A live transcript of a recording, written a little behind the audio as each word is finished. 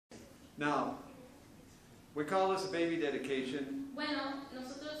Now, we call this a baby dedication. Bueno,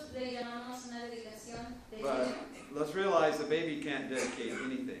 nosotros le llamamos una dedicación de But niño, let's realize the baby can't dedicate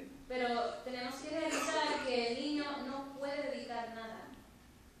anything. pero tenemos que realizar que el niño no puede dedicar nada.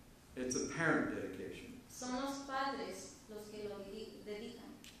 It's a parent dedication. Son los padres los que lo dedican.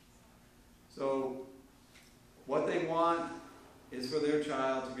 So, what they want is for their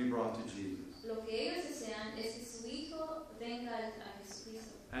child to be brought to Jesus. Lo que ellos desean es que su hijo venga a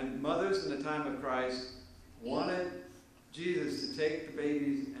Jesucristo. And mothers in the time of Christ wanted Jesus to take the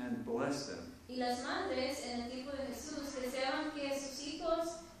babies and bless them. Y las madres en el tiempo de Jesús deseaban que sus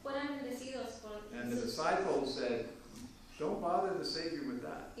hijos fueran bendecidos por And the Jesús. disciples said, don't bother the Savior with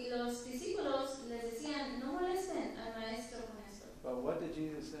that. Y los discípulos les decían, no molesten al maestro con esto. But what did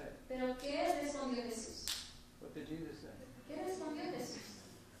Jesus say? Pero ¿qué respondió Jesús? What did Jesus say? ¿Qué respondió Jesús?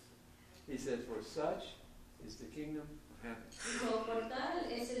 He said, for such is the kingdom of heaven. Dijo, por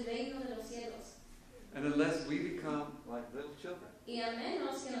tal es el reino de los cielos. And unless we become like little children, Y a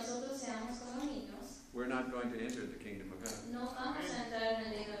menos que nosotros seamos como niños, we're not going to enter the kingdom of heaven. no vamos a entrar en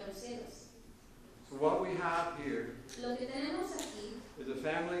el reino de los cielos. So what we have here Lo que tenemos aquí is a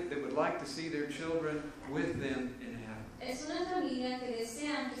family that would like to see their children with them in heaven. es una familia que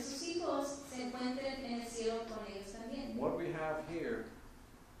desean que sus hijos se encuentren en el cielo con ellos también. What we have here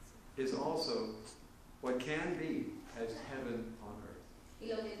is also what can be as heaven on earth. Y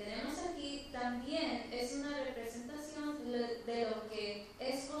lo que tenemos aquí también es una representación de lo que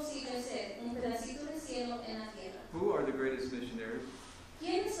es posible ser un pedacito de cielo en la tierra. Who are the greatest missionaries?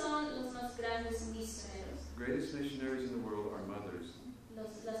 ¿Quiénes son los más grandes misioneros? The greatest missionaries in the world are mothers.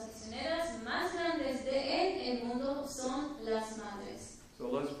 Las misioneras más grandes en el mundo son las madres. So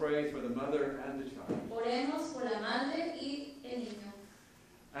let's pray for the mother and the child. Oremos por la madre y el niño.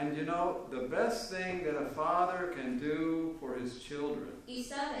 And you know, the best thing that a father can do for his children Y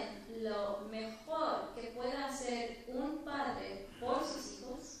saben, lo mejor que puede hacer un padre por sus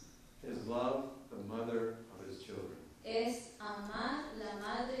hijos is love the mother of his children. es amar la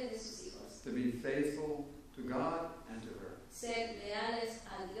madre de sus hijos, To be faithful to God and to her. ser leales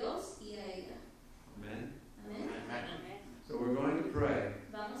a Dios y a ella. Amen. Amén. So we're going to pray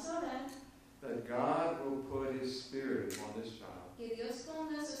Vamos a orar that God will put his spirit upon this child, que Dios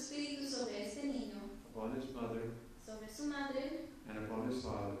ponga su espíritu sobre este niño, upon his mother, sobre su madre and upon his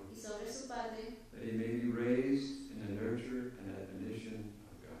father, y sobre su padre, that he may be raised in the nurture and admonition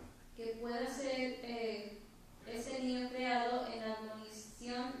of God. que pueda ser ese niño creado en la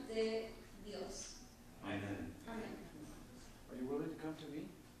admonición de Dios. Amen. Amén. Are you willing to come to me?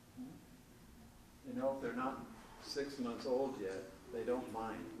 You know, if they're not 6 months old yet, they don't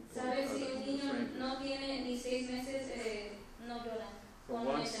mind. ¿Sabes? Si un niño no tiene ni 6 meses, no llora. But Como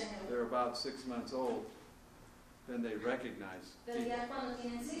un once extranjero. they're about 6 months old, then they recognize Pero Jesus. ya cuando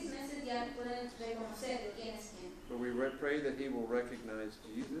tienen 6 meses ya pueden reconocer quién es quién. But we pray that he will recognize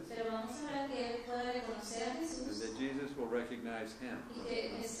Jesus Pero vamos a ver que él pueda reconocer a and Jesús that Jesus will recognize him. y que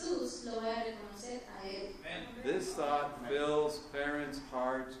Jesús lo vaya a reconocer a él. This thought fills parents'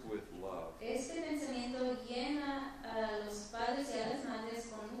 hearts with love. Este pensamiento llena a los padres y a las madres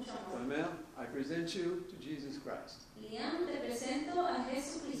con mucho amor. Amen. I present you to Jesus Christ. Liam, te presento a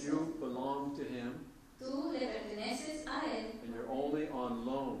Jesucristo. You belong to him, Tú le perteneces a él and you're only on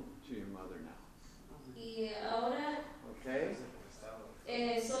loan to your mother now. y ahora Okay?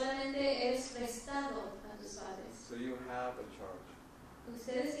 solamente eres prestado a tus padres. So you have a charge.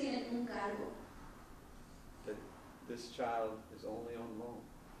 Ustedes tienen un cargo, That this child is only on loan.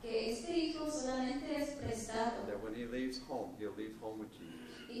 que este hijo solamente es prestado. And that when he leaves home, he'll leave home with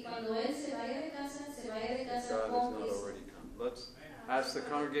Jesus. Y cuando él se vaya de casa God con has not Cristo. already come. Let's ask the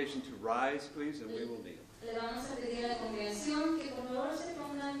congregation to rise, please, and we will kneel. Le vamos a pedir a la congregación que por favor se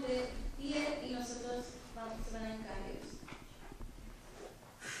pongan de pie y nosotros se van a encargar.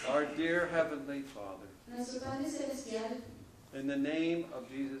 Our dear Heavenly Father, Nuestro Padre Celestial, in the name of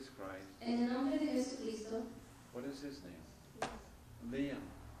Jesus Christ, en el nombre de Jesucristo, what is his name? Liam.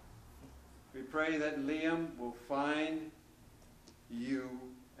 We pray that Liam will find you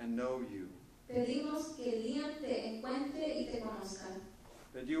and know you. pedimos que Liam te encuentre y te conozca.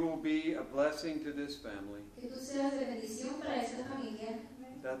 That you will be a blessing to this family. Que tú seas de bendición para esta familia.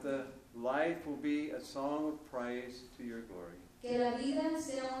 That the life will be a song of praise to your glory. Que la vida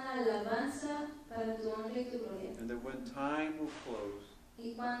sea una alabanza para tu honra y tu gloria. And that when time will close,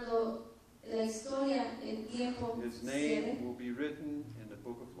 Y cuando la historia, el tiempo his cierre, name will be written in the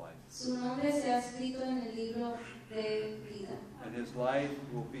book of life. su nombre sea escrito en el libro de vida. And his life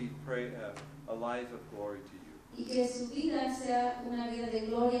will be a life of glory to you. Y que su vida sea una vida de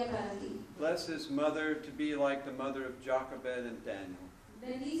gloria para ti. Bless his mother to be like the mother of Jochebed and Daniel.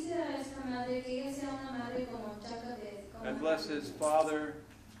 Bendice a esta madre, que ella sea una madre como Chacabeth. And bless his father,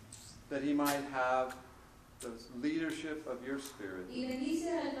 that he might have the leadership of your Spirit Y bendice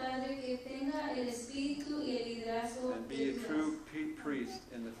al padre que tenga el espíritu y el liderazgo and de be a Dios. true priest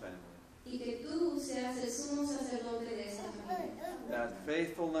in the family. Y que tú seas el sumo sacerdote de esta familia. That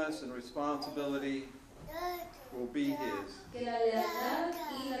faithfulness and responsibility will be his, Que la lealtad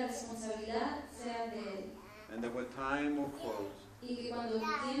y la responsabilidad sean de él. and that when time will close, Y que cuando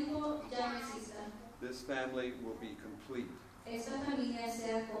el tiempo ya no exista, this family will be complete esta familia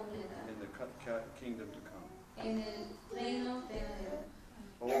sea completa in the kingdom to come. en el reino venidero.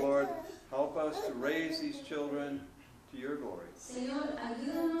 Oh Lord, help us to raise these children to your glory. Señor,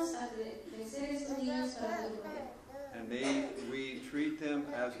 ayúdanos a crecer estos niños para tu gloria. And may we treat them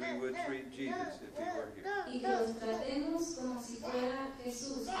as we would treat Jesus if he were here. Y que los tratemos como si fuera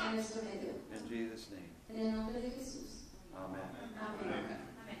Jesús en nuestro medio. In Jesus' name, En el nombre de Jesús. amen. Amén.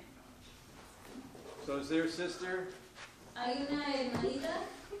 So is there a sister? Hay una hermanita.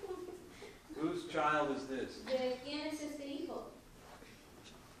 Whose child is this? ¿De quién es este hijo?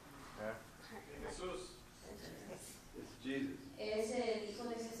 Jesus. It's Jesus. Es el hijo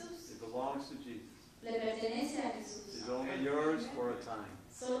de Jesús. It belongs to Jesus. Le pertenece a Jesús. It's only yours for a time.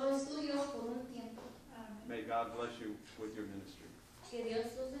 Solo es tuyo por un tiempo. May God bless you with your ministry. Que Dios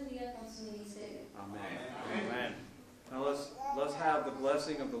los bendiga con su ministerio. Amen. Amen. Now let's have the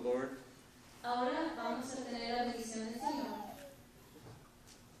blessing of the Lord. Ahora vamos a tener la bendición del Señor.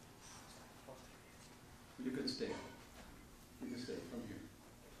 You can stay. You can stay from here.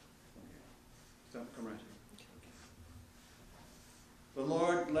 From here. Stop, come right here. The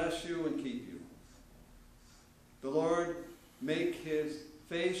Lord bless you and keep you. The Lord make his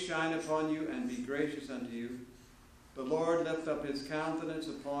face shine upon you and be gracious unto you. The Lord lift up his countenance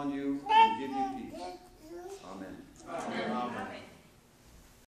upon you and give you peace. Amen. Amén. Amen.